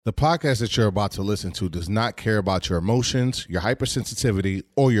The podcast that you're about to listen to does not care about your emotions, your hypersensitivity,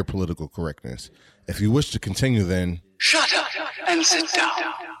 or your political correctness. If you wish to continue, then shut up and sit down.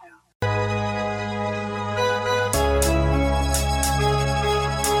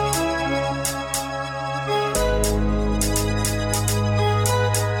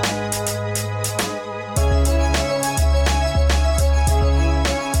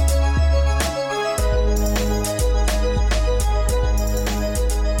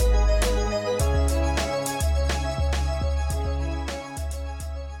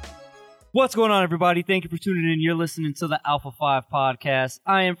 What's going on, everybody? Thank you for tuning in. You're listening to the A5 podcast.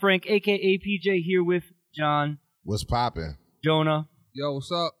 I am Frank, a.k.a. PJ, here with John. What's poppin'? Jonah. Yo, what's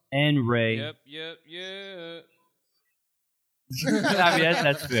up? And Ray. Yep. I mean,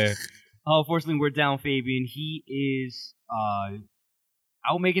 that's fair. Unfortunately, we're down Fabian. He is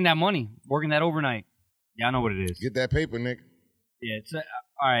out making that money, working that overnight. Yeah, I know what it is. Get that paper, Nick. Yeah, it's all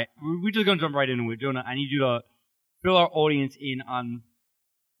right. We're just going to jump right into it. Jonah, I need you to fill our audience in on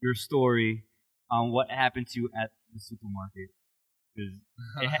your story on what happened to you at the supermarket, because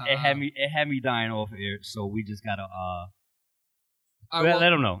it had me dying off air. So we just gotta let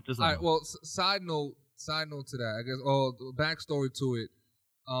them know. Just let them know. Well, side note to that, I guess. Backstory to it.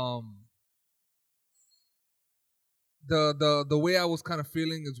 The way I was kind of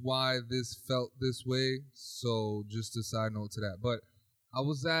feeling is why this felt this way. So just a side note to that. But I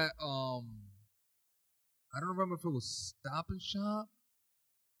was at I don't remember if it was Stop and Shop.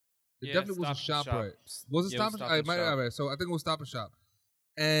 It definitely was a shop, right? Was it Stop and Shop? Right. So I think it was Stop and Shop.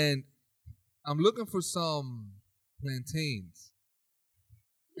 And I'm looking for some plantains.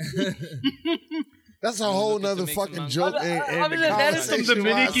 That's a whole nother fucking joke. That is some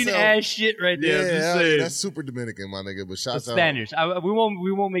Dominican ass shit right there. Yeah, that's super Dominican, my nigga. But shots out. Spanish. We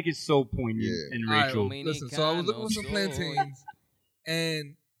won't make it so poignant and racial. Right, listen, so I was looking for some plantains,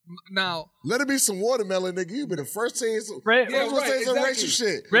 and now let it be some watermelon, nigga. You been the first thing. Ray racial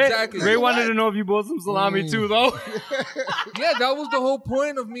shit. Ray wanted to know if you bought some salami too, though. Yeah, that was the whole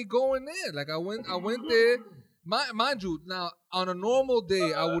point of me going there. Like I went there. Mind you, now on a normal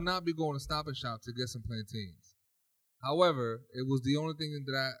day, I would not be going to Stop and Shop to get some plantains. However, it was the only thing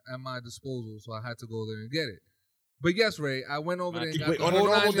that at my disposal, so I had to go there and get it. But yes, Ray, I went over there and got the on whole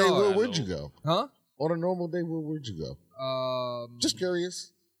a normal 9 day, yards. where'd you go? Huh? On a normal day, where'd you go? Just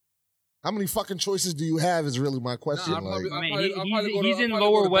curious. How many fucking choices do you have is really my question. He's in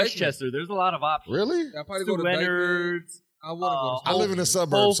Lower Westchester. There's a lot of options. Really? I'll probably go to Leonard's. I live in the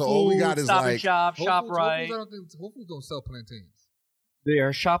suburbs, so all we got is Stop like and Shop, ShopRite. Whole Foods don't sell plantains. They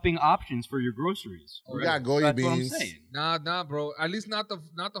are shopping options for your groceries. We got Goya beans. That's what I'm saying. Nah, bro. At least not the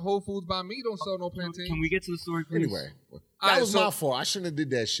Whole Foods by me don't sell no plantains. Can we get to the story, please? Anyway, that was my fault. I shouldn't have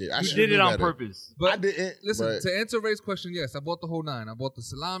did that shit. You did it on purpose. But I didn't. Listen, to answer Ray's question, yes, I bought the whole 9. I bought the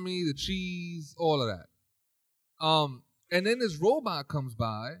salami, the cheese, all of that. And then this robot comes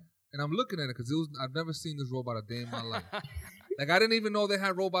by, and I'm looking at it because I've never seen this robot a day in my life. Like I didn't even know they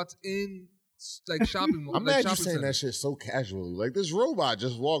had robots in like shopping malls. I'm mad you saying that shit so casually. Like this robot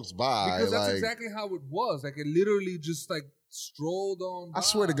just walks by. Because that's exactly how it was. Like it literally just like strolled on by. I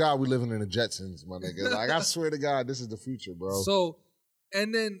swear to God, we living in the Jetsons, my nigga. Like I swear to God, this is the future, bro. So,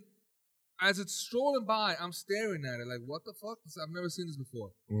 and then as it's strolling by, I'm staring at it like, what the fuck? I've never seen this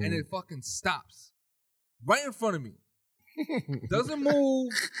before. And it fucking stops right in front of me. Doesn't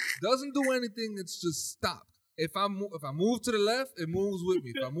move, doesn't do anything. It's just stopped. If I move to the left, it moves with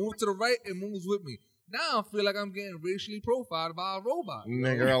me. If I move to the right, it moves with me. Now I feel like I'm getting racially profiled by a robot.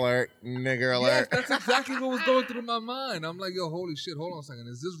 Nigger alert. Yes, that's exactly what was going through my mind. I'm like, yo, holy shit, hold on a second.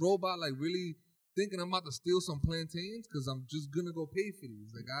 Is this robot like really thinking I'm about to steal some plantains? Because I'm just going to go pay for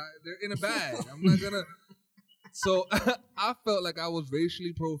these. Like, they're in a bag. I'm not going to. So I felt like I was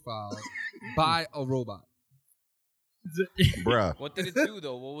racially profiled by a robot. Bruh. What did it do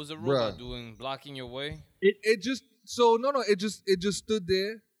though? What was the robot doing? Blocking your way? It just stood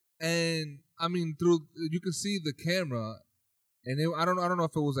there, and I mean you can see the camera, and I don't know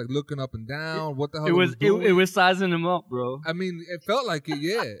if it was like looking up and down. What the hell it was sizing him up, bro. I mean, it felt like it.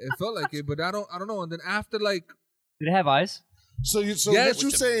 Yeah, it felt like it, but I don't know. And then after like, did it have eyes? So what you're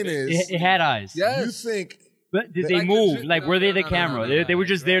saying is it had eyes. Yes. You think. But did they move? Like, were they the camera? They were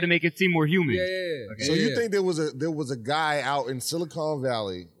just there to make it seem more human. Yeah. Okay. So you think there was a guy out in Silicon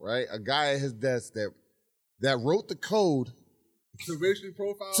Valley, right? A guy at his desk that wrote the code to racially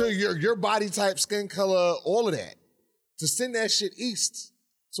profile to your body type, skin color, all of that, to send that shit east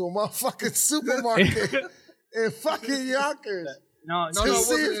to a motherfucking supermarket in fucking Yonkers. No,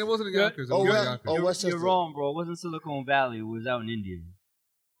 it wasn't in Yonkers. You're wrong, bro. It wasn't Silicon Valley. It was out in India.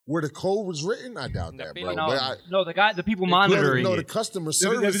 Where the code was written, I doubt that, bro. No, the people monitoring. No, the customer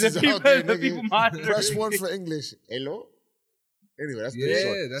service is out there, nigga. Press 1 for English. Hello. Anyway, that's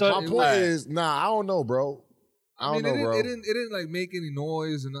the short. My point is, I don't know, bro. I don't know, bro. It didn't like make any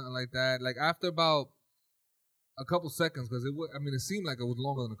noise or nothing like that. Like after about a couple seconds, because it seemed like it was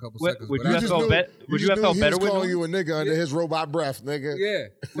longer than a couple seconds. Would you have felt better? Would you have felt better with calling you a nigga under his robot breath, nigga? Yeah.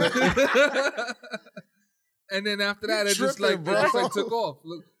 And then after that, it just like took off.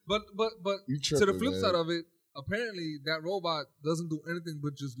 But to the flip side of it, apparently that robot doesn't do anything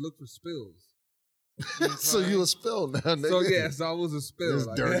but just look for spills. So you a spill now, nigga. So yes, I was a spill. This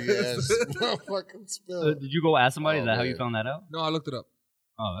dirty ass motherfucking spill. Did you go ask somebody? Is that how you found that out? No, I looked it up.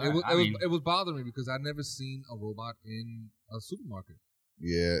 Oh, it was bothering me because I'd never seen a robot in a supermarket.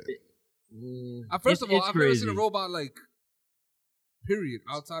 Yeah. First of all, I've never seen a robot like, period,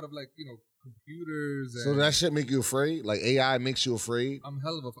 outside of like, computers. So that shit make you afraid? Like AI makes you afraid? I'm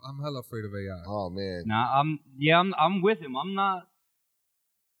hella afraid of AI. Oh man. Nah, I'm with him. I'm not.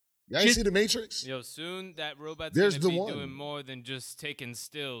 Y'all ain't see The Matrix? Yo, soon that robot's gonna be doing more than just taking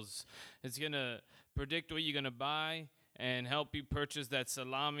stills. It's gonna predict what you're gonna buy and help you purchase that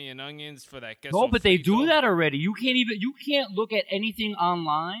salami and onions for that queso. No, but they do that already. You can't look at anything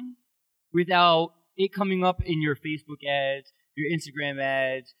online without it coming up in your Facebook ads, your Instagram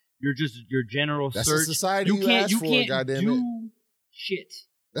ads, your general That's search. That's the society you asked for, goddammit. Do shit.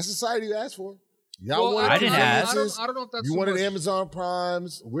 That's the society you asked for. Y'all I didn't ask. I don't know if that's you so wanted much. Amazon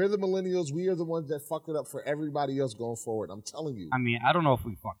Primes. We're the millennials. We are the ones that fucked it up for everybody else going forward. I'm telling you. I mean, I don't know if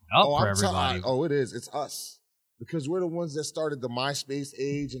we fucked it up for everybody. It is. It's us. Because we're the ones that started the MySpace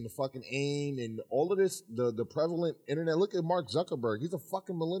age and the fucking AIM and all of this, the prevalent internet. Look at Mark Zuckerberg. He's a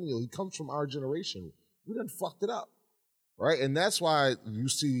fucking millennial. He comes from our generation. We done fucked it up. Right? And that's why you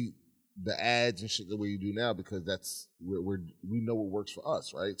see the ads and shit the way you do now, because that's we know what works for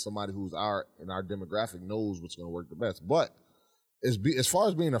us, right? Somebody who's in our demographic knows what's going to work the best. But as far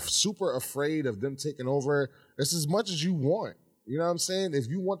as being super afraid of them taking over, it's as much as you want. You know what I'm saying? If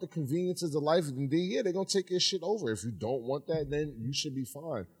you want the conveniences of life, then they're going to take your shit over. If you don't want that, then you should be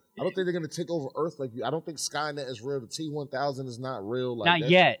fine. I don't think they're going to take over Earth like you. I don't think Skynet is real. The T-1000 is not real. Like not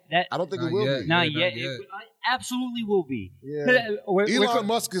yet. I don't think it will be. Not yet. It absolutely will be. Yeah. Elon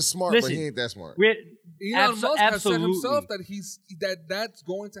Musk is smart, but he ain't that smart. Elon Musk has said himself that that's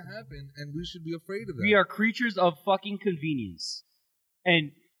going to happen, and we should be afraid of that. We are creatures of fucking convenience.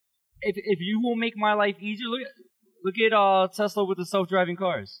 And if you will make my life easier, look at Tesla with the self-driving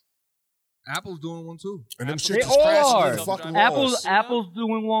cars. Apple's doing one too. And them they shits all are. fucking Apple's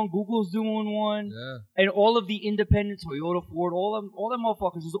doing one. Google's doing one. Yeah. And all of the independent, Toyota, Ford, all them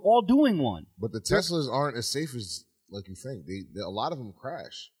motherfuckers is all doing one. But the Teslas aren't as safe as like you think. A lot of them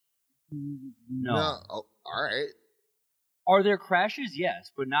crash. No. All right. Are there crashes? Yes,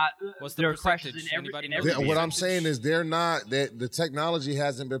 but not. What's there the are crashes percentage? in every. What I'm saying is they're not. That the technology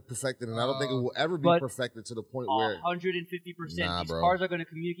hasn't been perfected, and I don't think it will ever be perfected to the point where 150%. These cars are going to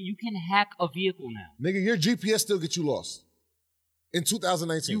communicate. You can hack a vehicle now. Nigga, your GPS still gets you lost. In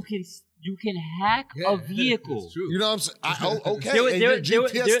 2019, you can hack a vehicle. That's true. You know what I'm saying? Okay, and your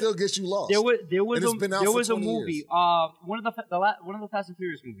GPS still gets you lost. There was a movie. Years. One of the Fast and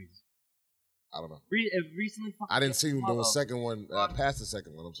Furious movies. I don't know. Recently, I didn't see him doing the second one. Past the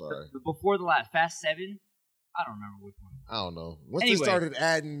second one. I'm sorry. Before the last, Fast 7. I don't remember which one. I don't know. Once they started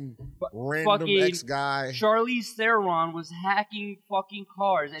adding random fucking ex-guy. Charlize Theron was hacking fucking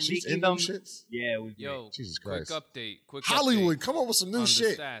cars and She's making in them shits? Yeah, it was Jesus Christ. Quick Hollywood, update come up with some new on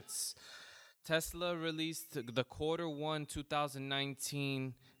shit. The stats. Tesla released the Q1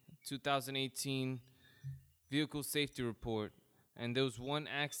 2018 vehicle safety report, and there was one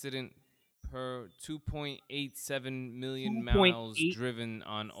accident per 2.87 million miles driven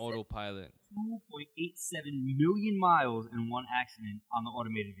on autopilot. 2.87 million miles in one accident on the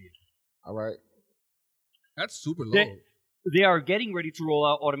automated vehicle. All right. That's super low. They are getting ready to roll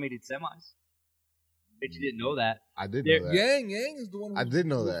out automated semis. Bet you didn't know that. I did know that. Yang is the one. I did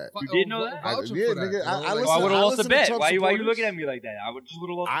know that. You did know that? Nigga. I I would have lost a bet. Why are you looking at me like that? I would have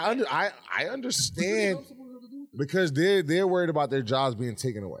lost. I understand because they're worried about their jobs being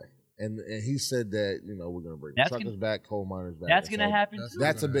taken away. And he said that, we're going to bring truckers back, coal miners back. That's going to happen too.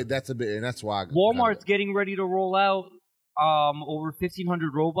 That's a bit, and that's why. Walmart's getting ready to roll out over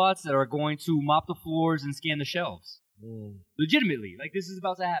 1,500 robots that are going to mop the floors and scan the shelves. Legitimately. Like, this is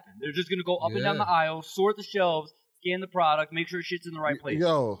about to happen. They're just going to go up and down the aisle, sort the shelves, scan the product, make sure shit's in the right place.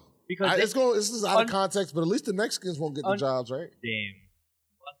 Yo. Because this is out of context, but at least the Mexicans won't get the jobs, right? Damn.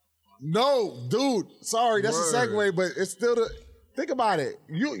 No, dude. Sorry, that's a segue, but it's still the... Think about it.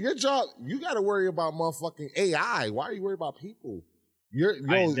 Your job, you got to worry about motherfucking AI. Why are you worried about people?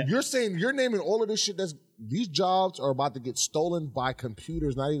 You're saying you're naming all of this shit. These jobs are about to get stolen by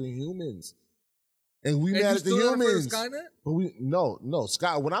computers, not even humans. And we mad at the humans. Skynet? But no.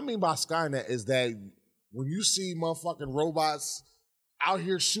 What I mean by Skynet is that when you see motherfucking robots out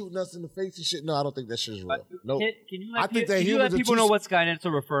here shooting us in the face and shit, no, I don't think that shit is real. No, can you let people know what Skynet's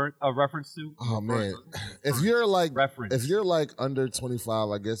a reference to? Oh man, if you're like under 25,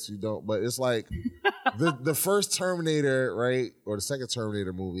 I guess you don't. But it's like the first Terminator, right, or the second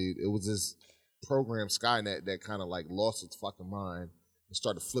Terminator movie. It was this program Skynet that kind of like lost its fucking mind and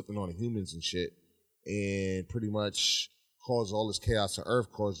started flipping on the humans and shit, and pretty much caused all this chaos on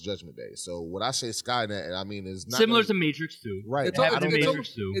Earth, caused Judgment Day. So what I say Skynet, I mean, is not similar to Matrix 2. Right.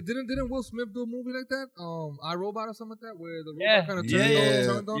 Matrix 2. Didn't Will Smith do a movie like that? iRobot or something like that, where the robot kind of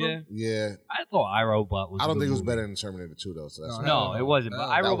turned on him? Yeah. I thought iRobot was. I don't think it was better than Terminator 2 though. So no, it wasn't. But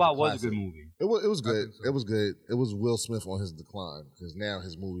iRobot was a good movie. It was good. So. It was good. It was Will Smith on his decline because now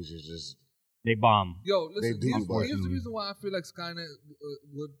his movies is just they bomb. Yo, listen. Here's the reason why I feel like Skynet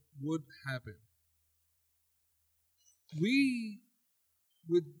would happen. We,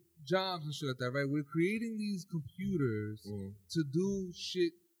 with jobs and shit like that, right? We're creating these computers to do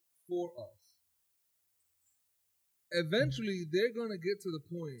shit for us. Eventually, they're gonna get to the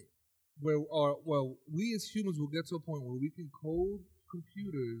point where, we as humans will get to a point where we can code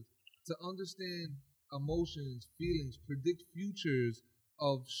computers to understand emotions, feelings, predict futures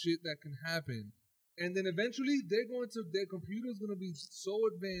of shit that can happen. And then eventually, their computer's gonna be so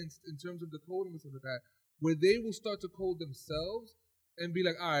advanced in terms of the coding and stuff like that, where they will start to code themselves and be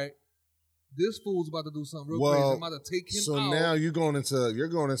like, all right, this fool's about to do something real crazy. I'm about to take him out. So now you're going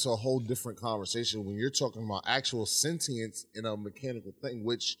into a whole different conversation when you're talking about actual sentience in a mechanical thing,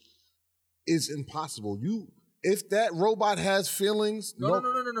 which is impossible. If that robot has feelings, no.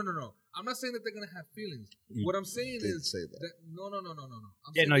 I'm not saying that they're gonna have feelings. What I'm saying is say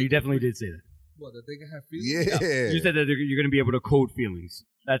that. No. You definitely did say that. What, that they can have feelings? Yeah. You said that you're going to be able to code feelings.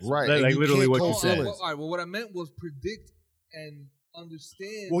 That's right. That's like literally what you said. All right. Well, what I meant was predict and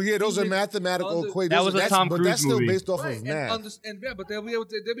understand. Well, yeah, those are mathematical equations. That was a Tom Cruise movie. But that's still based off of math. But they'll be able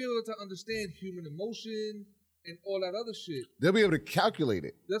to understand human emotion and all that other shit. They'll be able to calculate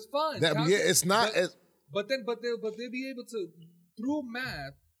it. That's fine. It's not as. But they'll be able to, through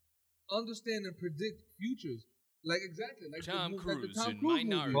math, understand and predict futures. Like Tom Cruise Tom in Cruise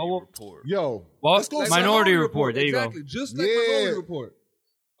Minority movie. Report. Yo, let's go. Minority Report. There you go. Just like Minority Report.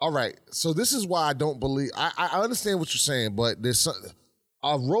 All right. So this is why I don't believe. I understand what you're saying, but there's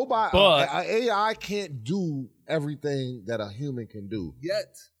a robot, an AI can't do everything that a human can do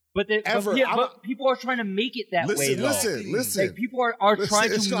yet. But people are trying to make it that way. Listen. Like, people are trying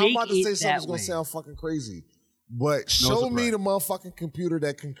to make it that way. I'm about to say something that's gonna sound fucking crazy, but show me the motherfucking computer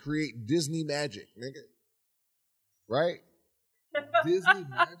that can create Disney magic, nigga. Right? Disney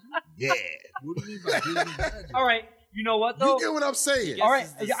magic? Yeah. What do you mean by Disney magic? All right. You know what, though? You get what I'm saying. All right.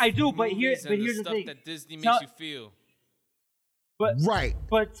 I do, but here's the stuff thing. that Disney makes you feel.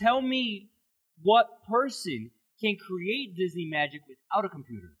 But tell me what person can create Disney magic without a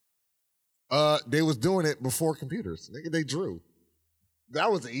computer? They was doing it before computers. Nigga, they drew. That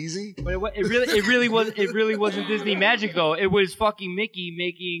was easy. But it really wasn't Disney magic, though. It was fucking Mickey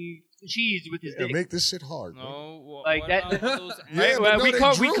making cheese with his dick. Make this shit hard. No, like that.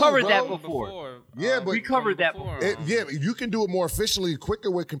 We covered that before. Yeah, but we covered that before. You can do it more efficiently, quicker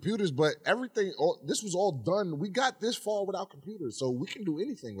with computers. But everything, this was all done. We got this far without computers, so we can do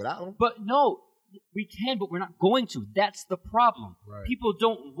anything without them. But no, we can, but we're not going to. That's the problem. Right. People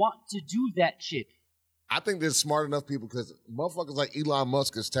don't want to do that shit. I think there's smart enough people because motherfuckers like Elon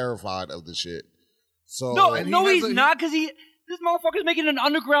Musk is terrified of the shit. So he's not, because this motherfucker's making an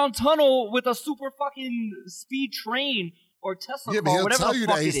underground tunnel with a super fucking speed train or Tesla car, but whatever he'll tell you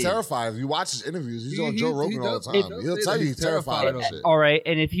that he's is. terrified. If you watch his interviews, he's on Joe Rogan all the time. He'll tell you he's terrified of shit. All right,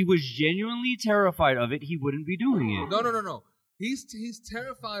 and if he was genuinely terrified of it, he wouldn't be doing it. No. He's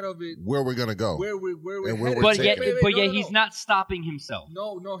terrified of it. Where we're gonna go? Where we're headed. But yet he's not stopping himself.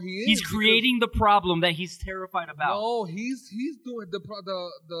 No, he is. He's creating the problem that he's terrified about. No, he's doing the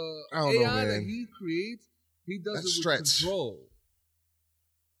AI that he creates. He does it with control.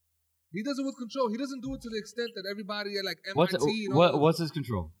 He does it with control. He doesn't do it to the extent that everybody at like MIT. What's his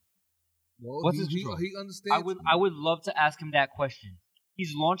control? Well, what's his control? He understands. I would love to ask him that question.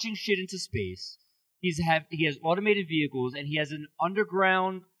 He's launching shit into space. He has automated vehicles, and he has an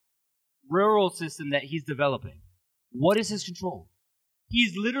underground railroad system that he's developing. What is his control?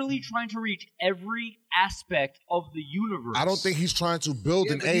 He's literally trying to reach every aspect of the universe. I don't think he's trying to build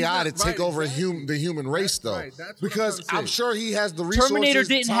an AI to take over the human race, though. Right. Because I'm sure he has the resources. Terminator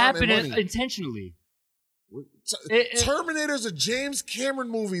didn't happen intentionally. Terminator's a James Cameron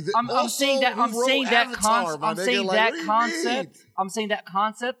movie. I'm saying that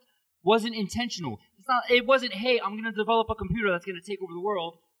concept wasn't intentional. It wasn't, hey, I'm going to develop a computer that's going to take over the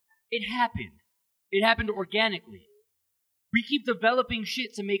world. It happened. It happened organically. We keep developing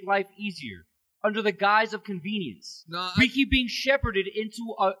shit to make life easier under the guise of convenience. We keep being shepherded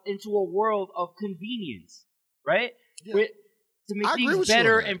into a world of convenience, right? Yeah. To make things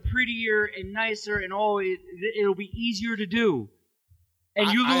better and prettier and nicer and it'll be easier to do. And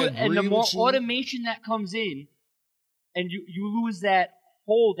the more automation that comes in, and you lose that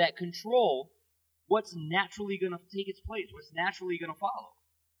hold, that control, what's naturally going to take its place? What's naturally going to follow?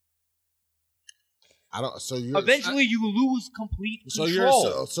 Eventually, you lose complete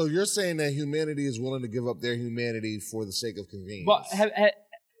control. So you're saying that humanity is willing to give up their humanity for the sake of convenience? But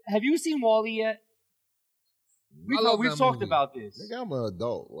have you seen WALL-E yet? We've talked about this. Nigga, I'm an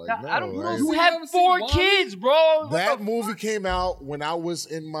adult. You have 4 kids, bro. That movie came out when I was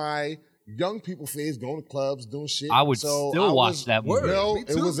in my young people phase, going to clubs, doing shit. I would still watch that movie. No,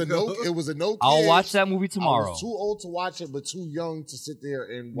 it was a no. I'll watch that movie tomorrow. I was too old to watch it, but too young to sit there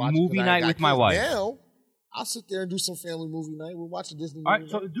and watch movie night with my wife. Now, I'll sit there and do some family movie night. We'll watch a Disney movie. All right,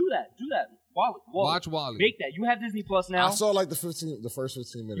 so do that. Watch WALL-E. Make that. You have Disney Plus now. I saw like the first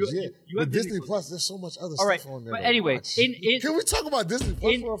 15 minutes. You have Disney Plus. There's so much other stuff on there. But anyway, can we talk about Disney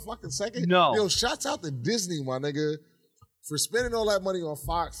Plus for a fucking second? No. Yo, shouts out to Disney, my nigga, for spending all that money on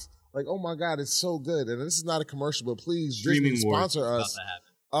Fox. Like, oh my God, it's so good. And this is not a commercial, but please, Disney, sponsor us.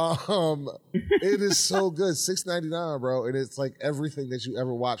 It is so good. $6.99, bro, and it's like everything that you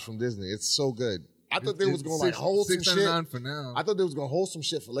ever watched from Disney. It's so good. I thought they was gonna hold some shit for now. I thought they was gonna hold some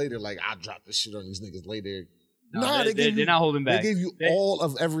shit for later. Like, I'll drop this shit on these niggas later. They're not holding back. They gave you all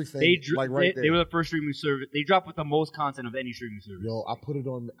of everything. There. They were the first streaming service. They dropped with the most content of any streaming service. Yo, I put it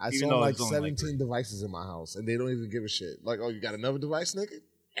on. I saw like 17 devices in my house, and they don't even give a shit. Like, oh, you got another device, nigga?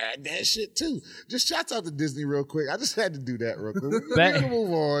 Add that shit too. Just shouts out to Disney real quick. I just had to do that real quick. We can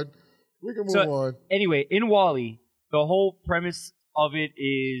move on. We can move on. Anyway, in WALL-E, the whole premise of it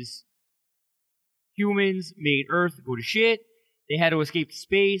is humans made Earth go to shit. They had to escape to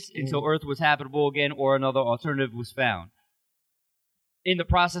space until Earth was habitable again or another alternative was found. In the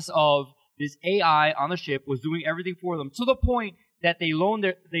process of this AI on the ship was doing everything for them to the point that they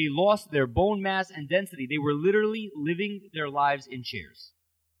lost their bone mass and density. They were literally living their lives in chairs.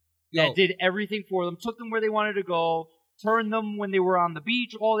 That did everything for them, took them where they wanted to go, turned them when they were on the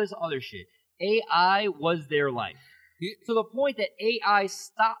beach, all this other shit. AI was their life. To the point that AI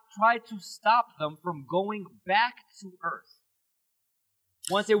tried to stop them from going back to Earth.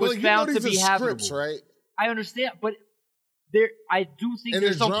 Once it was found to be habitable. Scripts, right? I understand, but I do think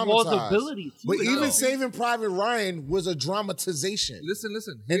there's some plausibility to it. But even Saving Private Ryan was a dramatization. Listen.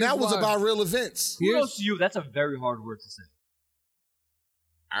 And that was about real events. Kudos to you. That's a very hard word to say.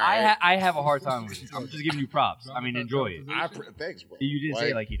 Right. I have a hard time with it. I'm just giving you props. I mean, enjoy it. Thanks, bro. You didn't say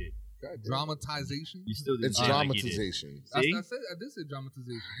it like he did. Dramatization? You still didn't it's say dramatization. Like he did. I did say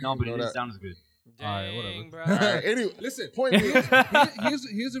dramatization. No, but it didn't sound as good. Dang, all right, whatever. Bro. All right, anyway, listen. Point here's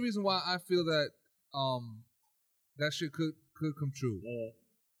the reason why I feel that that shit could come true.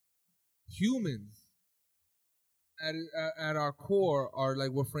 Humans at our core are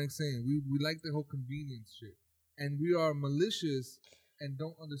like what Frank's saying. We like the whole convenience shit, and we are malicious and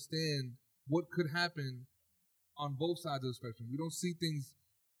don't understand what could happen on both sides of the spectrum. We don't see things.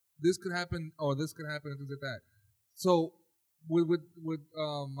 This could happen, or this could happen, and things like that. So with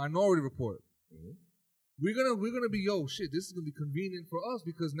Minority Report, we're gonna be shit. This is gonna be convenient for us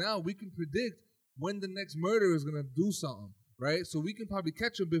because now we can predict when the next murderer is gonna do something, right? So we can probably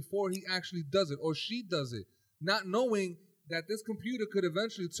catch him before he actually does it or she does it, not knowing that this computer could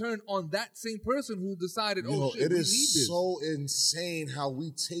eventually turn on that same person who decided, it is so insane how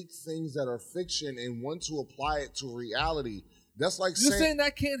we take things that are fiction and want to apply it to reality. That's like you're saying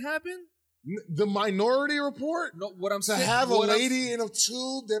that can't happen. The Minority Report? No, what I'm saying to have a lady in a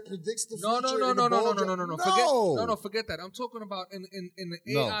tube that predicts the future. No. Forget that. I'm talking about in the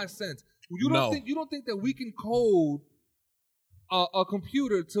AI sense. You don't think that we can code a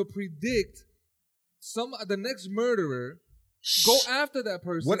computer to predict the next murderer, go after that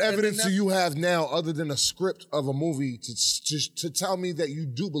person. What evidence do you have now other than a script of a movie to tell me that you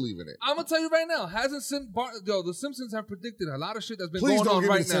do believe in it? I'm gonna tell you right now. The Simpsons have predicted a lot of shit that's been going on right now. Please don't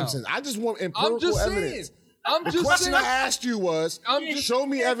give me the Simpsons. I just want empirical evidence. The question I asked you was, show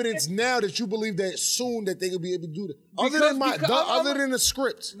me evidence now that you believe that soon that they will be able to do that. Other than the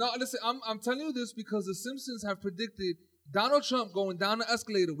script. No, listen. I'm telling you this because the Simpsons have predicted Donald Trump going down the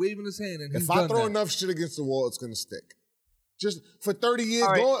escalator, waving his hand, and if I throw enough shit against the wall, it's gonna stick. Just for 30 years.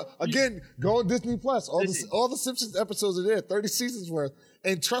 Right. Go on Disney Plus. All the Simpsons episodes are there, 30 seasons worth.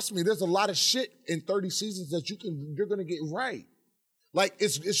 And trust me, there's a lot of shit in 30 seasons that you're gonna get right. Like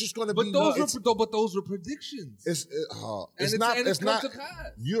it's just gonna be. But those were predictions. It's not.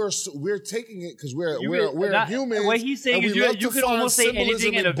 We're taking it because we're humans. What he's saying is you could almost say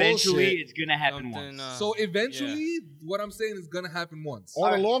anything, and eventually it's gonna happen once. So eventually, what I'm saying is gonna happen once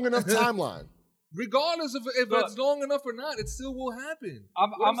on a long enough timeline. Regardless of if it's long enough or not, it still will happen.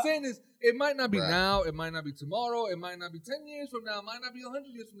 What I'm saying is, it might not be now, it might not be tomorrow, it might not be 10 years from now, it might not be 100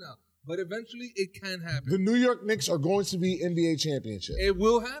 years from now, but eventually it can happen. The New York Knicks are going to be NBA championship. It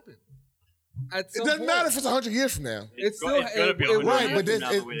will happen. It doesn't matter if it's 100 years from now. It's gonna be 100 right, but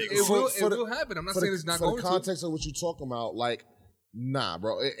it will happen. I'm not saying it's not going to. For the context of what you're talking about, like, nah,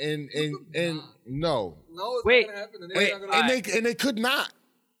 bro, and no. No, it's Wait. not going to happen. And they could not.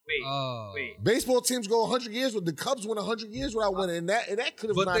 Wait. Baseball teams go 100 years, but the Cubs win 100 years without winning, and that could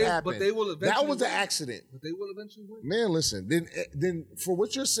have not happened. But they will eventually. That was an accident. But they will eventually win. Man, listen. Then for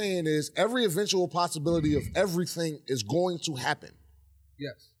what you're saying is every eventual possibility of everything is going to happen.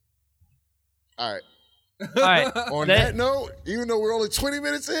 Yes. All right. All right. On that note, even though we're only 20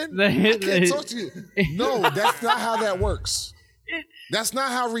 minutes in, I can't talk to you. No, that's not how that works. That's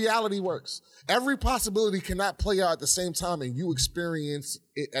not how reality works. Every possibility cannot play out at the same time and you experience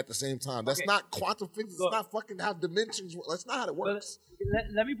it at the same time. That's not quantum physics. It's not fucking how dimensions work. That's not how it works.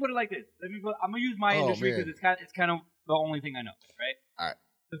 Let me put it like this. I'm going to use my industry because it's kind of the only thing I know, right? All right.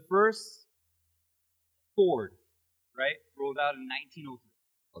 The first Ford, right, rolled out in 1903.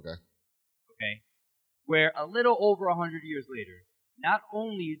 Okay. Where a little over 100 years later, not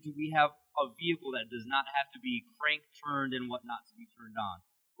only do we have a vehicle that does not have to be crank turned and whatnot to be turned on,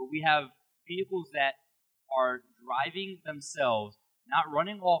 but we have vehicles that are driving themselves, not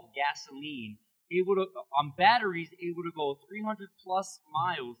running off gasoline, able to on batteries, able to go 300 plus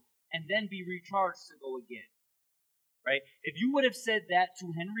miles and then be recharged to go again. Right? If you would have said that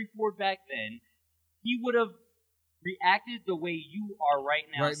to Henry Ford back then, he would have reacted the way you are right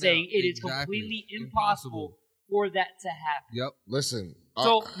now, saying it is completely impossible for that to happen. Yep. Listen.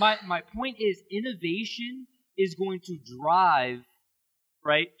 So my point is innovation is going to drive,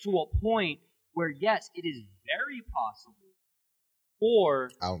 right, to a point where, yes, it is very possible for...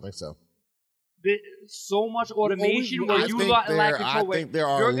 I don't think so. So much automation where you lack control. I think there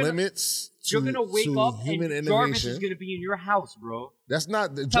are limits to you're going to wake up human and innovation. Jarvis is going to be in your house, bro. That's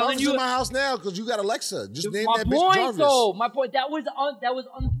not... Jarvis is in my house now because you got Alexa. Just name that bitch Jarvis. My point, that was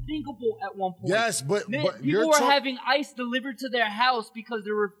unthinkable at one point. Yes, but people were having ice delivered to their house because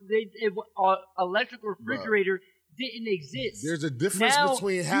electric refrigerator didn't exist. There's a difference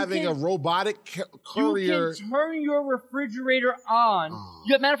between having a robotic courier. You can turn your refrigerator on.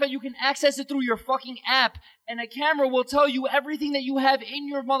 Matter of fact, you can access it through your fucking app, and a camera will tell you everything that you have in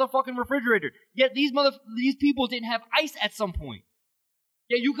your motherfucking refrigerator. Yet these people didn't have ice at some point.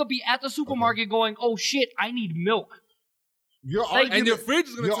 Yet you could be at the supermarket going, "Oh shit, I need milk." Your argument, and your fridge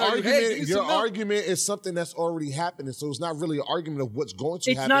is going to tell you, hey, your argument is something that's already happening, so it's not really an argument of what's going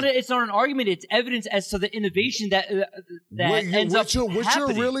to happen. It's not an argument. It's evidence as to the innovation that ends up happening. What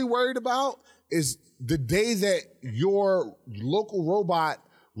you're really worried about is the day that your local robot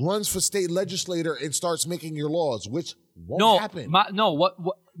runs for state legislator and starts making your laws, which won't happen.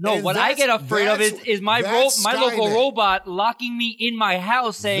 What I get afraid of is my local robot locking me in my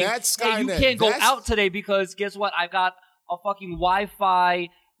house saying, hey, you can't go out today because guess what? I got a fucking Wi-Fi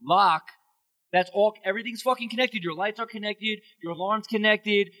lock. Everything's fucking connected. Your lights are connected. Your alarm's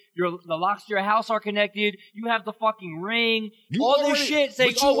connected. The locks to your house are connected. You have the fucking Ring. This shit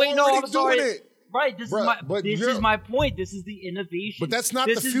saying, oh wait, no, I'm sorry. Right, this is my point. This is the innovation. But that's not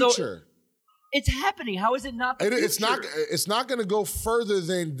the future. It's happening. How is it not the future? It's not going to go further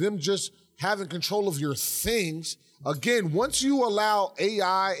than them just having control of your things. Again, once you allow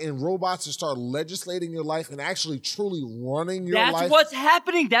AI and robots to start legislating your life and actually truly running your life. That's what's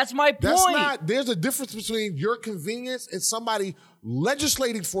happening. That's my point. There's a difference between your convenience and somebody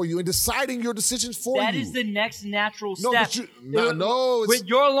legislating for you and deciding your decisions for you. That is the next natural step. With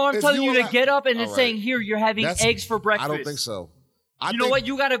your alarm telling you to get up and it's saying, here, you're having eggs for breakfast. I don't think so. You know what?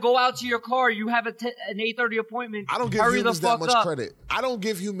 You got to go out to your car. You have an 8:30 appointment. I don't give humans that much credit. I don't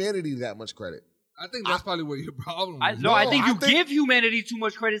give humanity that much credit. I think that's probably what your problem is. I think you give humanity too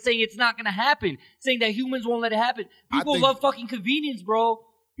much credit, saying it's not going to happen, saying that humans won't let it happen. People love fucking convenience, bro.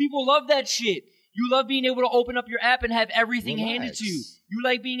 People love that shit. You love being able to open up your app and have everything handed to you. You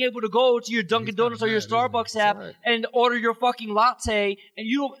like being able to go to your Dunkin' Donuts or your Starbucks app and order your fucking latte, and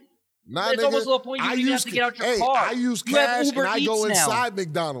you don't... It's almost to the point you don't even have to get out your car. I use cash and I go inside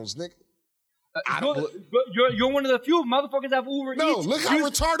McDonald's, nigga. You're one of the few motherfuckers that have Uber No, Eats. look how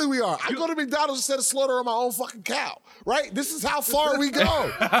retarded we are. I go to McDonald's instead of slaughtering my own fucking cow. Right? This is how far we go.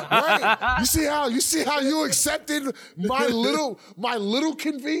 Right? You see how you accepted my little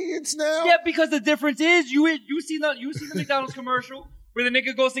convenience now? Yeah, because the difference is you see the McDonald's commercial where the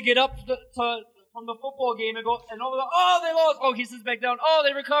nigga goes to get up from the football game and go and over the they lost. Oh, he sits back down. Oh,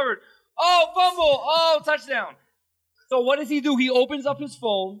 they recovered. Oh, fumble. Oh, touchdown. So what does he do? He opens up his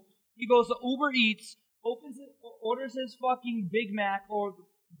phone. He goes to Uber Eats, orders his fucking Big Mac or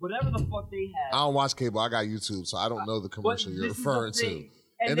whatever the fuck they have. I don't watch cable. I got YouTube, so I don't know the commercial you're referring to.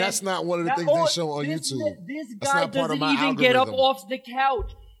 And that's not one of the that, things they show on YouTube. This guy doesn't even get up off the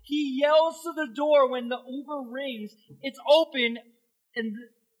couch. He yells to the door when the Uber rings. It's open, and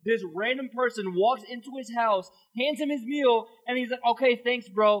this random person walks into his house, hands him his meal, and he's like, "Okay, thanks,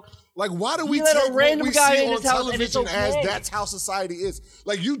 bro." Like, why do we let take a random what we guy see in on his house and it's television as okay? that's how society is?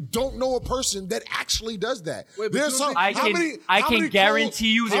 Like, you don't know a person that actually does that. Wait, but There's you some. I can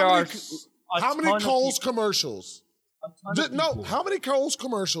guarantee you there are how many Kohl's commercials? How many Kohl's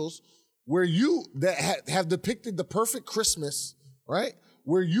commercials where you that have depicted the perfect Christmas, right?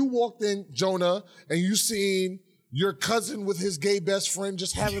 Where you walked in, Jonah, and you seen your cousin with his gay best friend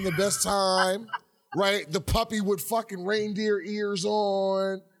just having the best time, right? The puppy with fucking reindeer ears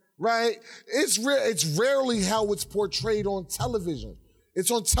on, right? It's rarely how it's portrayed on television.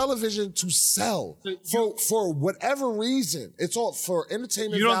 It's on television to sell for whatever reason. It's all for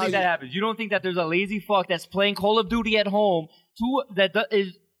entertainment. You don't value. think that happens? You don't think that there's a lazy fuck that's playing Call of Duty at home that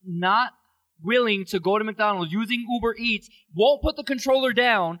is not willing to go to McDonald's using Uber Eats, won't put the controller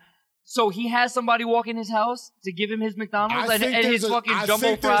down, so he has somebody walk in his house to give him his McDonald's and his fucking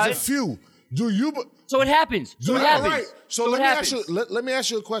jumbo fries? There's a few. Do you? So it happens. So it happens. Right. So let me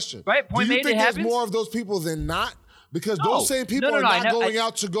ask you a question. Right. Point Do you made, think it there's happens? more of those people than not? Because No. those same people are not going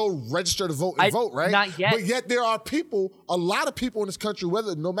out to go register to vote and vote, right? Not yet. But yet there are people, a lot of people in this country,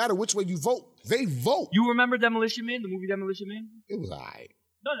 no matter which way you vote, they vote. You remember Demolition Man, the movie Demolition Man? It was all right.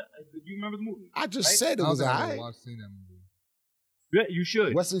 No, you remember the movie? I just said it was all right. Seen that movie. Yeah, you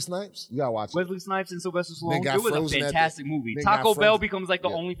should. Wesley Snipes? You gotta watch it. Wesley Snipes and Sylvester Stallone. got It was a frozen fantastic movie. they got Taco Bell frozen. becomes like the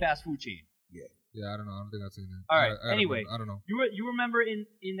Yeah. only fast food chain. Yeah, I don't know. I don't think I've seen that. All right. I Anyway, I don't know. You remember in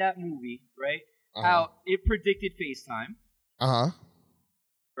that movie, right? Uh-huh. How it predicted FaceTime, Uh-huh.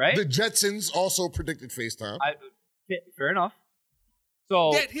 right? The Jetsons also predicted FaceTime. Fair enough.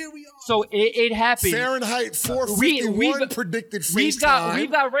 So Yet here we are. So it happened. Fahrenheit 451 predicted FaceTime.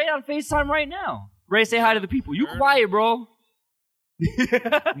 We've got Ray on FaceTime right now. Ray, say hi to the people. You quiet, bro.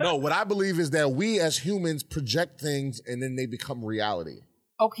 No, what I believe is that we as humans project things and then they become reality.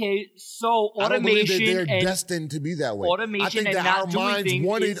 Okay, so I don't believe automation that they're and destined to be that way. automation I think and that not our doing minds things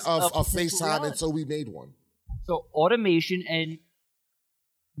wanted is a a FaceTime, reality. and so we made one. So automation and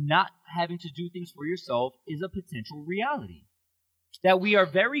not having to do things for yourself is a potential reality that we are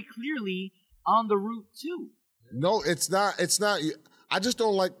very clearly on the route to. No, it's not. It's not. I just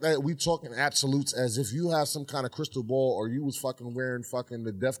don't like that we talk in absolutes as if you have some kind of crystal ball or you was fucking wearing fucking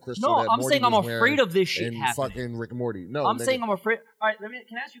the death crystal. No, that I'm Morty saying I'm was afraid wearing of this shit in happening. fucking Rick and Morty. No, I'm nigga. saying I'm afraid. All right, can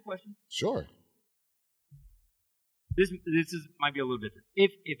I ask you a question? Sure. This might be a little different.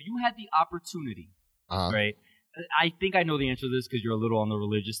 If you had the opportunity, right? I think I know the answer to this because you're a little on the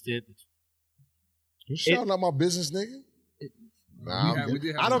religious tip. You shouting out my business, nigga? Nah, we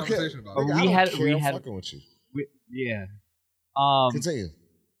did have I a don't care. conversation about Nigga, it. I We don't had- care. we I'm had- fucking with you. Yeah. Continue.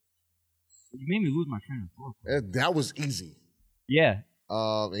 You made me lose my train of thought. That was easy. Yeah.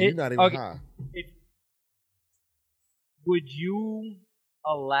 And you're not even high. Would you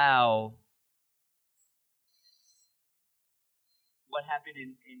allow what happened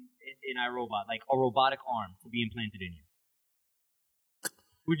in iRobot, like a robotic arm, to be implanted in you?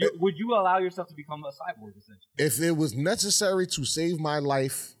 Would you allow yourself to become a cyborg, essentially? If it was necessary to save my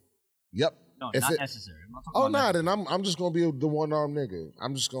life, yep. No, If not it- necessary. I'm not talking Oh, about nah, necessary. then I'm just gonna be the one-armed nigga.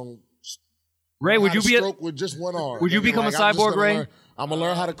 I'm just gonna Ray, would you be stroke with just one arm? would you Nigga, become a I'm just cyborg, gonna Ray? I'm gonna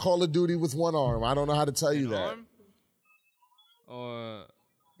learn how to Call of Duty with one arm. I don't know how to tell you An that. arm? Or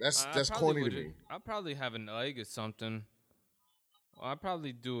That's I corny probably to me. would- I'll probably have a leg or something. Well, I'd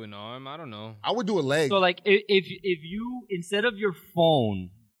probably do an arm. I don't know. I would do a leg. So, like, if you, instead of your phone,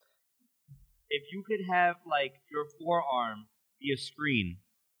 if you could have, like, your forearm be a screen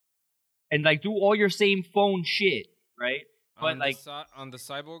and, like, do all your same phone shit, right? But, on like, on the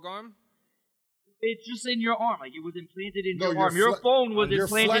cyborg arm. it's just in your arm. Like, it was implanted in No, your your arm. Your fle- phone was on your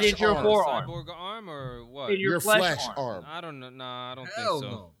implanted flesh into your arm. forearm. Cyborg arm or what? In your flesh arm. I don't know. Nah, I don't Hell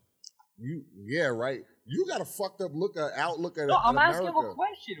think so. no. Yeah, right. You got a fucked up outlook at No, I'm at asking America. a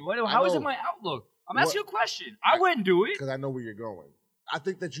question. How is it know. my outlook? I'm What? asking you a question. I wouldn't do it. Because I know where you're going. I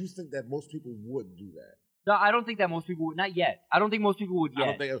think that you think that most people would do that. No, I don't think that most people would. Not yet. I don't think most people would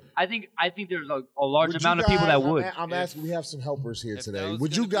yet. I think there's a large amount of people that would. I'm asking. We have some helpers here today. was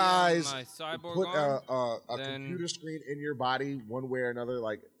Would you gonna be on guys my cyborg put arm, a then- computer screen in your body one way or another,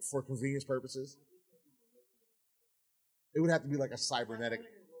 like for convenience purposes? It would have to be like a cybernetic,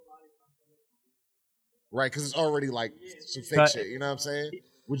 right? Because it's already like some fake shit. You know what I'm saying?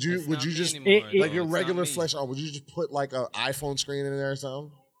 Would you just like your regular flesh arm? Would you just put like an iPhone screen in there or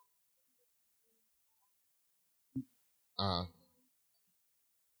something?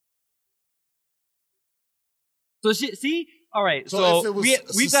 So see, all right. So if it was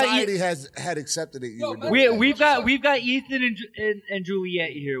we've society got had accepted it, you would do we've got Ethan and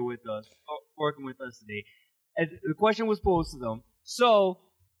Juliet here with us, working with us today. And the question was posed to them. So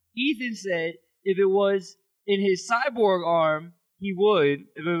Ethan said if it was in his cyborg arm, he would.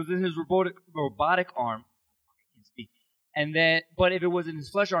 If it was in his robotic arm, I can't speak. And then, but if it was in his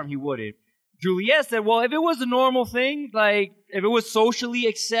flesh arm, he wouldn't. Juliet said, well, if it was a normal thing, like if it was socially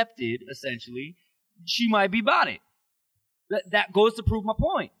accepted, essentially, she might be about it. That goes to prove my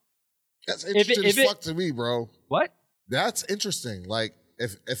point. That's interesting as fuck to me, bro. What? That's interesting. Like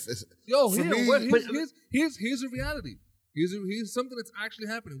if it's, yo, for me, here's a reality. Here's something that's actually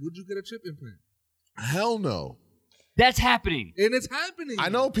happening. Would you get a chip implant? Hell no. That's happening. And it's happening. I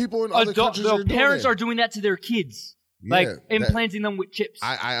know people in other countries their parents are doing that to their kids. Like implanting them with chips.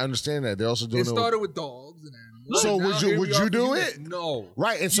 I understand that. They're also doing it. Started with dogs and animals. So would you do it? No.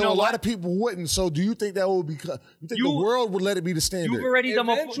 Right, and so a lot of people wouldn't. So do you think that will be? You think the world would let it be the standard? You've already done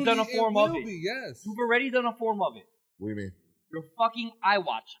a form of it. Yes. You've already done a form of it. What do you mean? Your fucking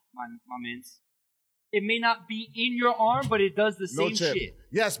iWatch, my mans. It may not be in your arm, but it does the same shit.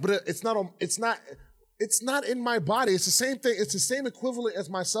 Yes, but it's not. It's not in my body. It's the same thing. It's the same equivalent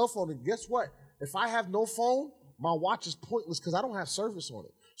as my cell phone. And guess what? If I have no phone, my watch is pointless because I don't have service on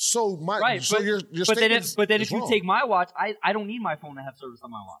it. So but then if you take my watch, I don't need my phone to have service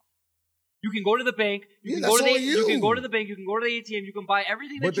on my watch. You can go to the bank. You can go to the bank. You can go to the ATM. You can buy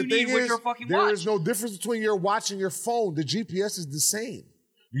everything that you need with your fucking watch. There is no difference between your watch and your phone. The GPS is the same.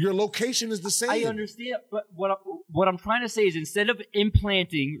 Your location is the same. I understand, but what I'm trying to say is instead of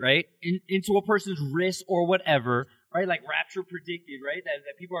implanting into a person's wrist or whatever, right, like Rapture predicted, right,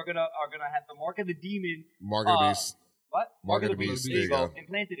 that people are gonna have the mark of the demon, mark of the beast. What? Mark of the beast. There you go.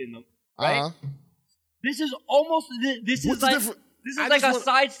 Implanted in them, right? This is almost this is like a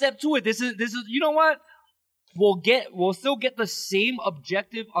sidestep to it. This is you know what? We'll still get the same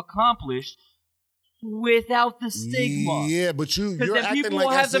objective accomplished without the stigma. Yeah, but you're then acting people like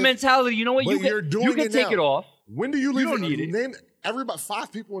will have the mentality. You know what? You can take it off. When do you leave? You don't need it. Name everybody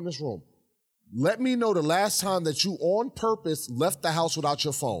 5 people in this room. Let me know the last time that you on purpose left the house without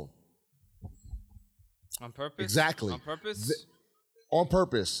your phone. On purpose? Exactly. On purpose? On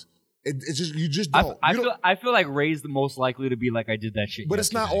purpose. It's just you just don't. I feel like Ray's the most likely to be like I did that shit. But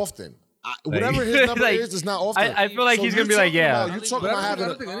yesterday. It's not often. Whatever his number is, it's not often. I feel like he's gonna be like, yeah. You're talking about having. I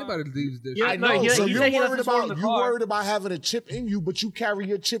don't think anybody leaves this. I know. So you're worried worried about having a chip in you, but you carry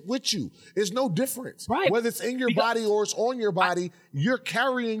your chip with you. There's no difference. Right. Whether it's in your body or it's on your body, you're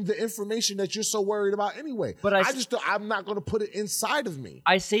carrying the information that you're so worried about anyway. But I'm not going to put it inside of me.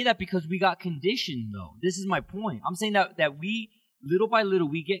 I say that because we got conditioned, though. This is my point. I'm saying that we, little by little,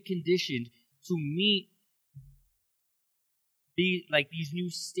 we get conditioned to meet these new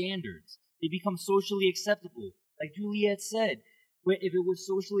standards. They become socially acceptable. Like Juliet said, if it was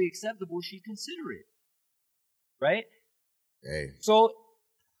socially acceptable, she'd consider it. Right? Hey. So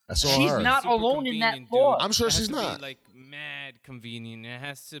she's not alone in that thought. I'm sure she's not. Be, like mad convenient. It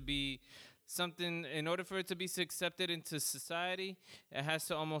has to be something in order for it to be accepted into society. It has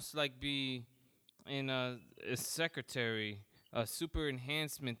to almost like be in a secretary. A super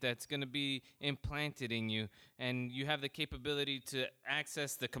enhancement that's going to be implanted in you, and you have the capability to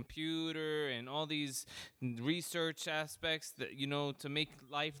access the computer and all these research aspects that to make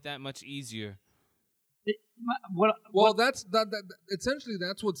life that much easier. That's essentially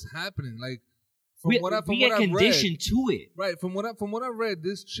that's what's happening. Like we get conditioned to it, right? From what I read,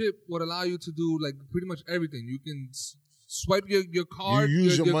 this chip would allow you to do like pretty much everything. You can swipe your card. You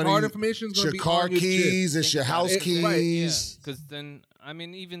use your money, card information is going to be car on your keys. chip. It's your house keys. Right, yeah. Because then, I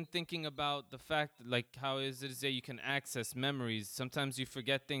mean, even thinking about the fact, like, how is it that you can access memories? Sometimes you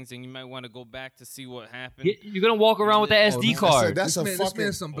forget things, and you might want to go back to see what happened. You're gonna walk around with the SD card. That's this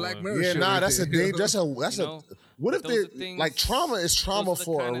man some Black Mirror shit. Yeah, that's a. What if they like trauma is trauma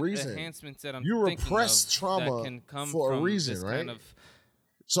for a reason? You repress trauma for a reason, right?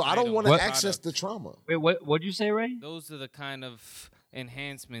 So I don't want to access the trauma. Wait, what'd you say, Ray? Those are the kind of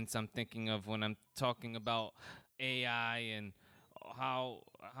enhancements I'm thinking of when I'm talking about AI and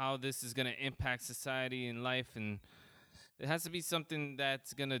how this is gonna impact society and life, and it has to be something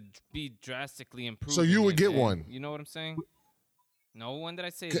that's gonna be drastically improved. So you would get one. You know what I'm saying? No, when did I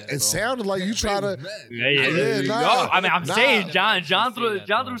say that? It bro? sounded like you try to. Yeah, nah, no, I mean, I'm nah. saying John Say threw that,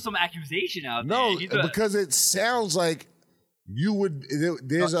 John bro. threw some accusation out there. No, He's a- because it sounds like you would.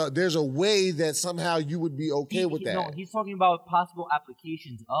 There's a way that somehow you would be okay with that. No, he's talking about possible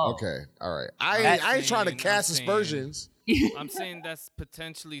applications of. Okay, all right. I ain't trying to cast I'm saying- aspersions. I'm saying that's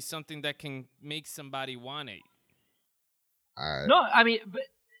potentially something that can make somebody want it. All right. No, I mean, but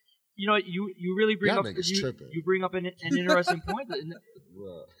you really bring Y'all up niggas tripping. you bring up an interesting point.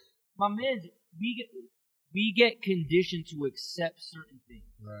 Right. My man, we get conditioned to accept certain things.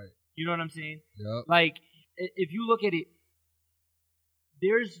 Right. You know what I'm saying? Yep. Like, if you look at it,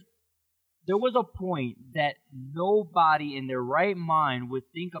 there was a point that nobody in their right mind would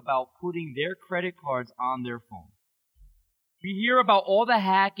think about putting their credit cards on their phone. We hear about all the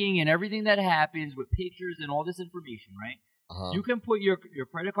hacking and everything that happens with pictures and all this information, right? Uh-huh. You can put your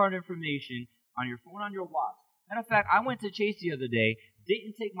credit card information on your phone, on your watch. Matter of fact, I went to Chase the other day,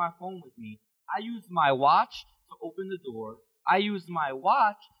 didn't take my phone with me. I used my watch to open the door. I used my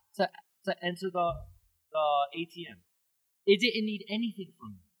watch to enter the ATM. It didn't need anything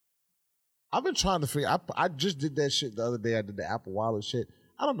from me. I've been trying to figure. I just did that shit the other day. I did the Apple Wallet shit.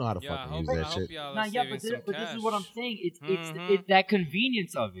 I don't know how to Yeah, I fucking hope, use I that hope shit. y'all Nah, are yeah, saving some but this is what I'm cash. saying. Mhm. It's that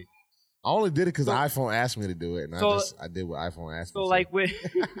convenience of it. I only did it because the iPhone asked me to do it, and So- I did what iPhone asked So me. like with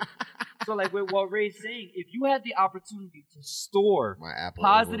what Ray's saying, if you had the opportunity to store my Apple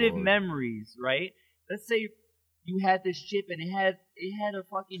positive Overlord. memories, right? Let's say you had this chip and it had a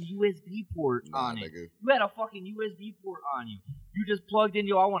fucking USB port Nah, on it. nigga. You had a fucking USB port on you. You just plugged in,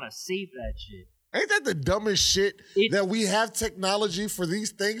 I want to save that shit. Ain't that the dumbest shit that we have technology for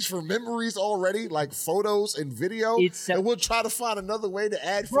these things for memories already, like photos and video, and we'll try to find another way to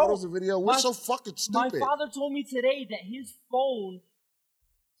add photos and video. We're so fucking My stupid. father told me today that his phone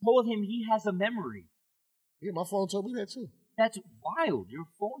told him he has a memory. Yeah, my phone told me that too. That's wild. Your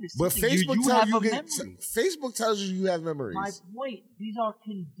phone is But something Facebook you tells have you a get, memory. Facebook tells you have memories. My point, these are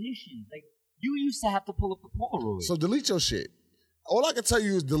conditions. Like, you used to have to pull up the Polaroid. So delete your shit. All I can tell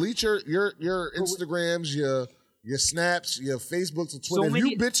you is delete your Instagrams, your snaps, your Facebooks and Twitter. So many- if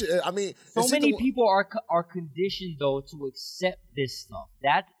you bitch, I mean, So it's many either- people are conditioned though to accept this stuff.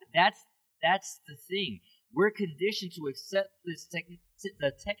 That's the thing. We're conditioned to accept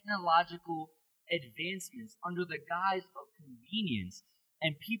the technological advancements under the guise of convenience,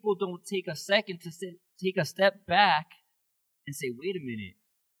 and people don't take a second to take a step back and say, "Wait a minute,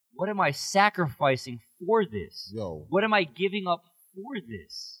 what am I sacrificing for this? Yo, What am I giving up for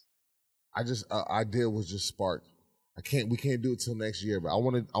this?" I just idea was just sparked. We can't do it till next year, but I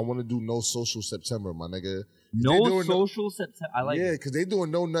want to do no social September, my nigga. No social September. I like yeah, it. because they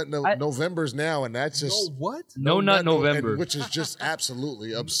doing no nut Novembers now, and that's just No what? No nut November. which is just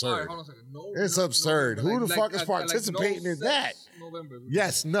absolutely All absurd. right, hold on a second. No, It's no, absurd. November. Who the fuck is participating in that? November.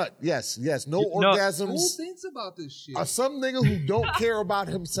 Yes, nut. Yes. No No. Who orgasms. thinks about this shit? Some nigga who don't care about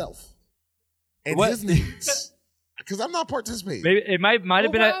himself and What? his needs. Because I'm not participating. Maybe it might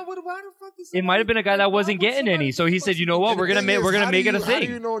have been why a. the fuck is It might have been a guy that why wasn't would getting somebody any, so he think said, about "You know what? And We're the gonna thing is, make how it a How do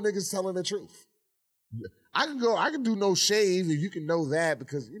you thing." know a nigga's telling the truth? I can do no shave, and you can know that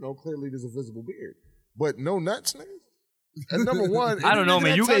because clearly there's a visible beard. But no nuts, nigga. And number one, I don't know, any nigga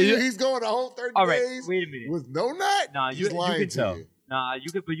man. that You tell can- he's going a whole 30 All right, days wait a minute. with no nut. Nah, he's you lying can to tell. you. Nah,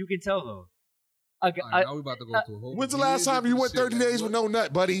 but you can tell though. All right, now we about to go to a whole. When's the last time you went 30 days with no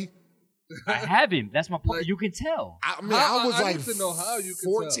nut, buddy? I haven't. That's my point. Like- You can tell. I mean, I I was like need to know how you can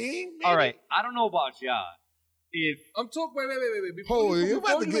 14. All right, I don't know about y'all. If I'm talking. Wait. Before Hold on, you you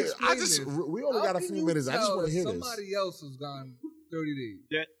about to before you get. I explain just. this, We only how got a can few you minutes. I just tell want to hear that this. Somebody else has gone 30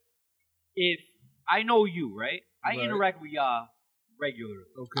 days. if I know you, right? I Right. interact with y'all regularly,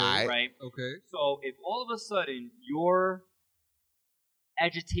 Okay. Aight. right? Okay. So if all of a sudden your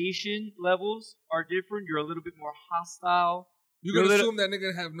agitation levels are different, you're a little bit more hostile. You're You're gonna little- assume that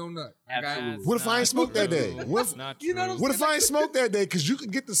nigga have no nut. Absolutely. What if I ain't smoked that day? What if- Not You know true. what I'm What if I ain't smoked that day? Because you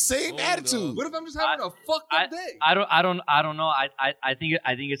could get the same Hold attitude. What if I'm just having a fucked up day? I don't know. I think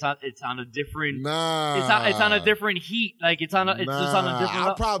it's on a different. Nah. It's on a different heat. Like it's just on a different.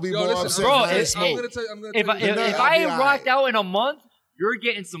 I'll probably be Yo, more listen, upset Bro, if I ain't it- I'm smoked. gonna tell you. I'm gonna If tell you. if I'll I be ain't all rocked right. out in a month, you're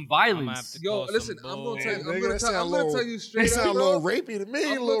getting some I'ma have violence. to Yo, call listen, some I'm gonna bull. tell you. Nigga, I'm gonna that tell sound you little- straight That up. sound a bro. little rapey to me, a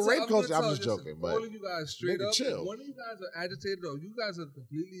I'm little gonna rape tell- culture. I'm gonna just tell- joking, listen, but all of you guys straight nigga, up. chill. If one of you guys are agitated or you guys are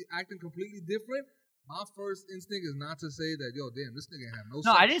acting completely different, My first instinct is not to say that, yo, damn, this nigga have no No,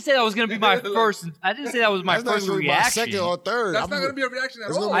 sex. I didn't say that was gonna be my first. I didn't say that was my That's not first gonna be my reaction. second or third. That's not going to be a reaction at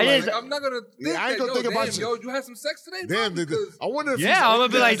it's all. gonna be Like, like- I'm not going to think I ain't that, gonna think damn, about yo, you had some sex today, bro? Damn, Because- I wonder if Yeah, he's I'm gonna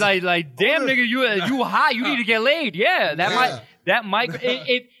be orgasm. like, damn, nigga, you hot. You need to get laid. Yeah, that might.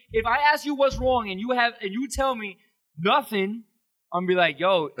 If I ask you what's wrong and you tell me nothing, I'm gonna be like,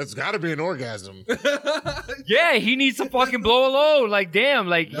 yo, It's got to be an orgasm. yeah, he needs to fucking blow a load. Like, damn,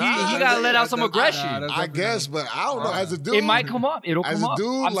 like he gotta let out some aggression. I guess, but I don't know. As a dude, It might come up. It'll as come a up.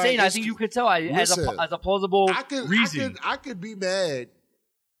 dude, I'm like, saying, I it's- think you could tell as listen, a plausible reason. I could be mad,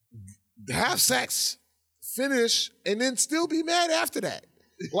 have sex, finish, and then still be mad after that.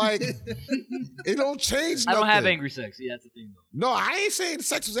 Like, it don't change I nothing. don't have angry sex. See, that's the thing, though. No, I ain't saying the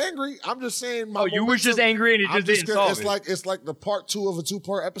sex was angry. I'm just saying my You was just momentum- angry and it I'm just didn't gonna- solve it. It's like the part 2 of a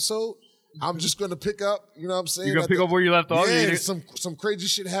 2-part episode. I'm just gonna pick up, you know what I'm saying? You're gonna at pick the- up where you left off. Yeah, You're- some crazy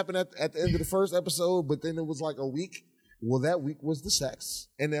shit happened at the end of the first episode, but then it was like a week. Well, that week was the sex,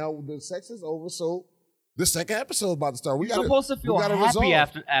 and now the sex is over. So the second episode about to start. You're supposed to feel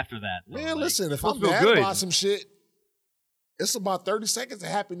happy after that. Though. Man, Like, listen, if you're I'm supposed to mad feel good. about some shit, it's about 30 seconds of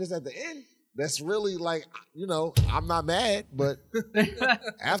happiness at the end. That's really like, you know, I'm not mad, but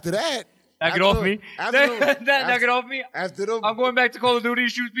after that, Knock it after off the- me. after the- Knock it off me. After the, I'm going back to Call of Duty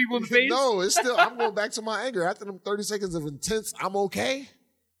and shoot people in the face. No, it's still. I'm going back to my anger. After them 30 seconds of intense, I'm okay.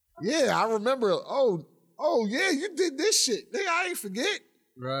 Yeah, I remember. Oh yeah, you did this shit, nigga. I ain't forget.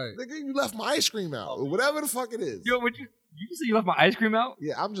 Right. Nigga, you left my ice cream out, or whatever the fuck it is. Yo, you say you left my ice cream out?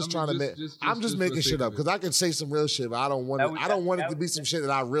 Yeah, I'm just I mean, trying to just- make. just- I'm just just for making the shit sake up of it. because I can say some real shit, but I don't want it. I don't want it to be some shit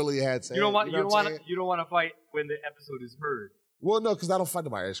that I really had said. You don't want. know what I'm saying? You don't want to fight when the episode is heard. Well, no, because I don't fight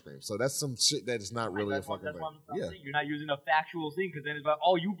about ice cream, so that's some shit that is not really that's a fucking that's thing. what I'm Yeah, saying. You're not using a factual thing because then it's like,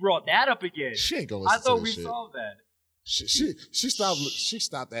 oh, you brought that up again. she ain't gonna I listen thought to we this shit. solved that. She stopped. She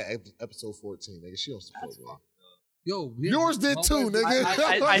stopped at episode 14, nigga. She don't support That's me. fucked. Yo, Yours did too, nigga.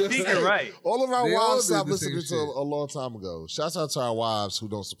 I think you're right. All of our They all wives did stopped the same listening to shit. a long time ago. Shouts out to our wives who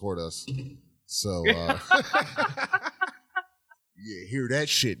don't support us. So, yeah, hear that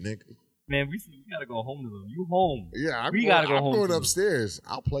shit, nigga. Man, we gotta go home to them. You home? Yeah, We gotta go I'm home going too. upstairs.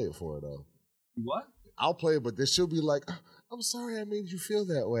 I'll play it for her though. What? I'll play it, but then she'll be like, "I'm sorry, I made you feel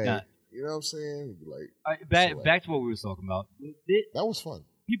that way." Nah. You know what I'm saying? Be like, All right, back So, back to what we were talking about. that was fun.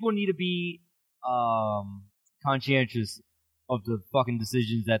 People need to be conscientious of the fucking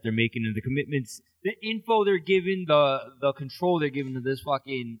decisions that they're making and the commitments, the info they're giving, the control they're giving to this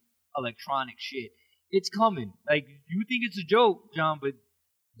fucking electronic shit. It's coming. Like, you think it's a joke, John, but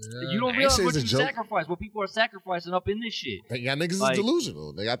you don't I ain't realize say what it's you a joke. sacrifice, what people are sacrificing up in this shit. Think y'all niggas Like- is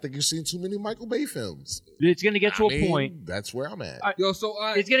delusional. I think you've seen too many Michael Bay films. It's gonna get to I a mean, point. That's where I'm at. All right, Yo, so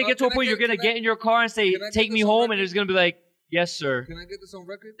It's gonna get to a point you're gonna get in your car and say, can I get "Take me this on home," record? and it's gonna be like, "Yes, sir." Can I get this on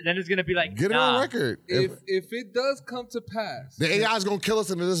record? And then it's gonna be like, Get it nah. on record. If it does come to pass, The AI is gonna kill us,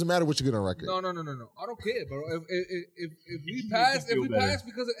 and it doesn't matter what you get on record. no. I don't care, bro. If we You pass, feel better.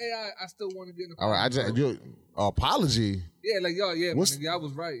 because of AI, I still want to get in the All right, apology. yeah, like yo, yeah, What's- man, I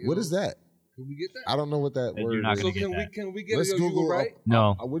was right. What is that? Can we get that? I don't know what that You're word not is. gonna So get can that. we get Let's it? Yo, you Google. were right.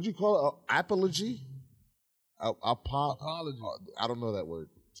 No. What'd you call it? Apology? Apology. I don't know that word.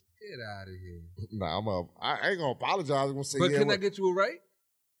 Get out of here. Nah, I ain't gonna apologize. I'm gonna say, But yeah. can I get you a right?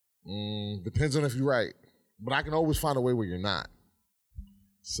 Depends on if you're right. But I can always find a way where you're not.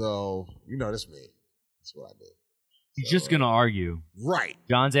 So, you know, that's me. That's what I did. He's just gonna argue. Right.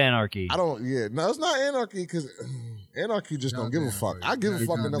 John's anarchy. No, it's not anarchy because anarchy just don't give a fuck. I give a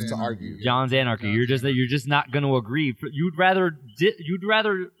fuck John's enough to anarchy. argue. John's anarchy. You're just not gonna agree. You'd rather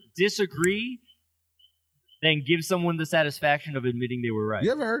disagree than give someone the satisfaction of admitting they were right.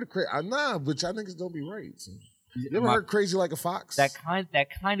 You ever heard of crazy? Nah, but y'all niggas don't be right. So. You ever heard crazy like a fox? That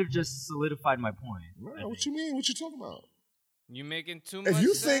kind of just solidified my point. Nah, what you mean? What you talking about? You making too much If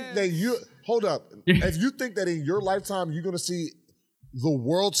you sense. think that hold up, if you think that in your lifetime you're gonna see the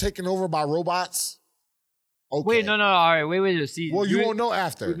world taken over by robots, okay. Wait, no, all right, wait. See, Well, you won't know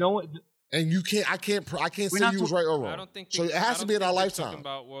after, No, and you can't. I can't say not you was right or wrong. I don't think so. they- It I has to don't be in think our they're lifetime. Talking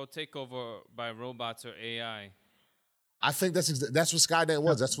about world takeover by robots or AI. I think that's what Skynet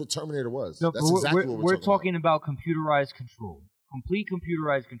was. That's what Terminator was. no, That's exactly what we're talking talking about computerized control, complete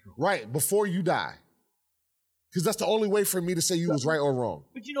computerized control. Right before you die, because that's the only way for me to say you was right or wrong.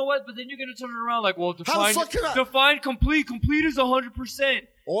 But you know what? But then you're gonna turn it around like, well, How the fuck can I- define complete. Complete is 100%.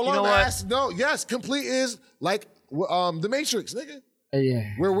 All You know I'm what? asking, yes, complete is like the Matrix, nigga.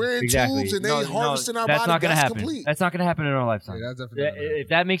 Yeah, Where we're in exactly. tubes and they No, harvesting our that's body. not gonna That's happen. complete. That's not gonna happen in our lifetime. Yeah, that's definitely not gonna If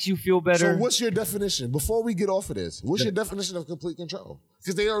that makes you feel better, So what's your definition? Before we get off of this, what's your definition of complete control?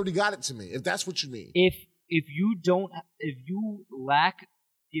 Because they already got it to me. If that's what you mean. if you lack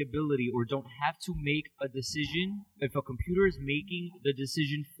the ability or don't have to make a decision, if a computer is making the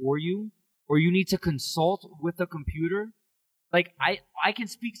decision for you, or you need to consult with a computer, like I can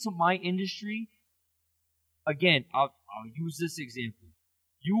speak to my industry. Again, I'll use this example.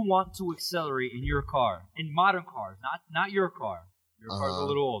 You want to accelerate in your car, in modern cars, not your car. Your car's a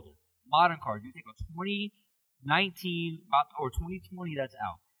little older. Modern cars, you take a 2019 or 2020 that's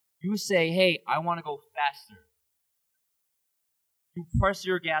out. You say, hey, I want to go faster. You press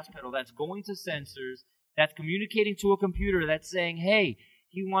your gas pedal. That's going to sensors. That's communicating to a computer that's saying, hey,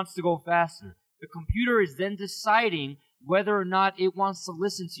 he wants to go faster. The computer is then deciding whether or not it wants to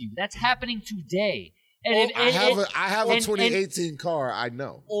listen to you. That's happening today. And I have a 2018 car. I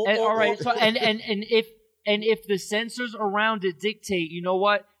know. All right. So if the sensors around it dictate, you know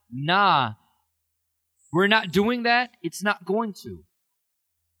what? Nah, we're not doing that. It's not going to.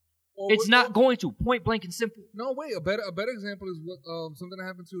 It's not going to. Point blank and simple. No, wait. A better example is what something that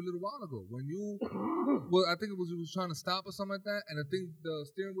happened to you a little while ago when you, I think it was you was trying to stop or something like that, and I think the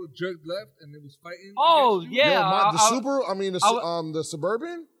steering wheel jerked left and it was fighting. Oh yeah, the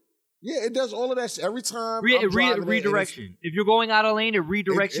Suburban. Yeah, it does all of that shit every time. Redirection. If you're going out of lane, it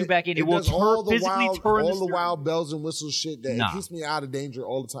redirects you back in. It will physically turn all the wild bells and whistles shit that it keeps me out of danger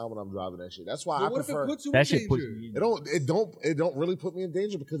all the time when I'm driving that shit. That's why I prefer. What if it puts you in danger? It don't really put me in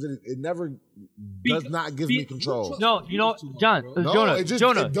danger because it never does not give me control. No, you know, Jonah.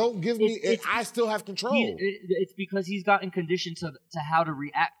 It don't give me. I still have control. It's because he's gotten conditioned to how to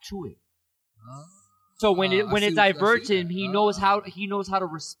react to it. So when it diverts him, he knows how to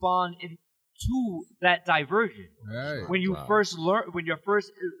respond to that diversion. Right. When you're first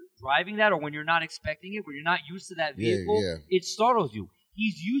driving that, or when you're not expecting it, when you're not used to that vehicle, it startles you.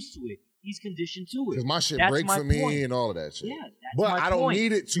 He's used to it. He's conditioned to it. Because my shit break for me and all of that shit. Yeah, but I don't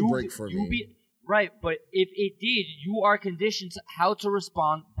need it to break for me. Right, but if it did, you are conditioned to how to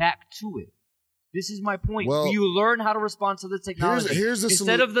respond back to it. This is my point. Well, you learn how to respond to the technology.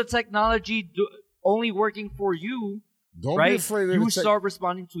 Instead of the technology only working for you, don't be afraid of you start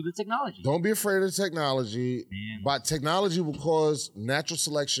responding to the technology. Don't be afraid of the technology. But technology will cause natural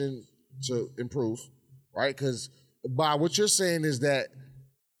selection to improve, right? Because by what you're saying is that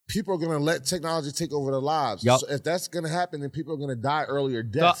people are going to let technology take over their lives. Yep. So if that's going to happen, then people are going to die earlier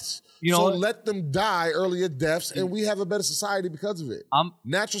deaths. So let them die earlier deaths, and we have a better society because of it.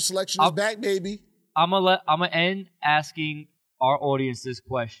 Natural selection is back, baby. I'm gonna end asking our audience this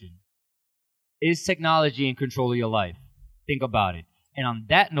question. Is technology in control of your life? Think about it. And on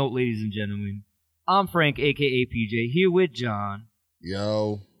that note, ladies and gentlemen, I'm Frank, a.k.a. PJ, here with John.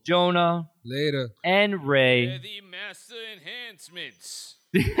 Yo. Jonah. Later. And Ray. They're the master enhancements.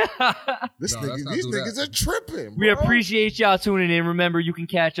 These niggas are tripping, bro. We appreciate y'all tuning in. Remember, you can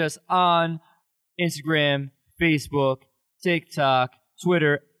catch us on Instagram, Facebook, TikTok,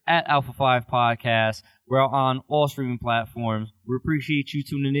 Twitter, at Alpha 5 Podcast. We're on all streaming platforms. We appreciate you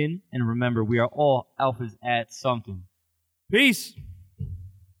tuning in. And remember, we are all alphas at something. Peace.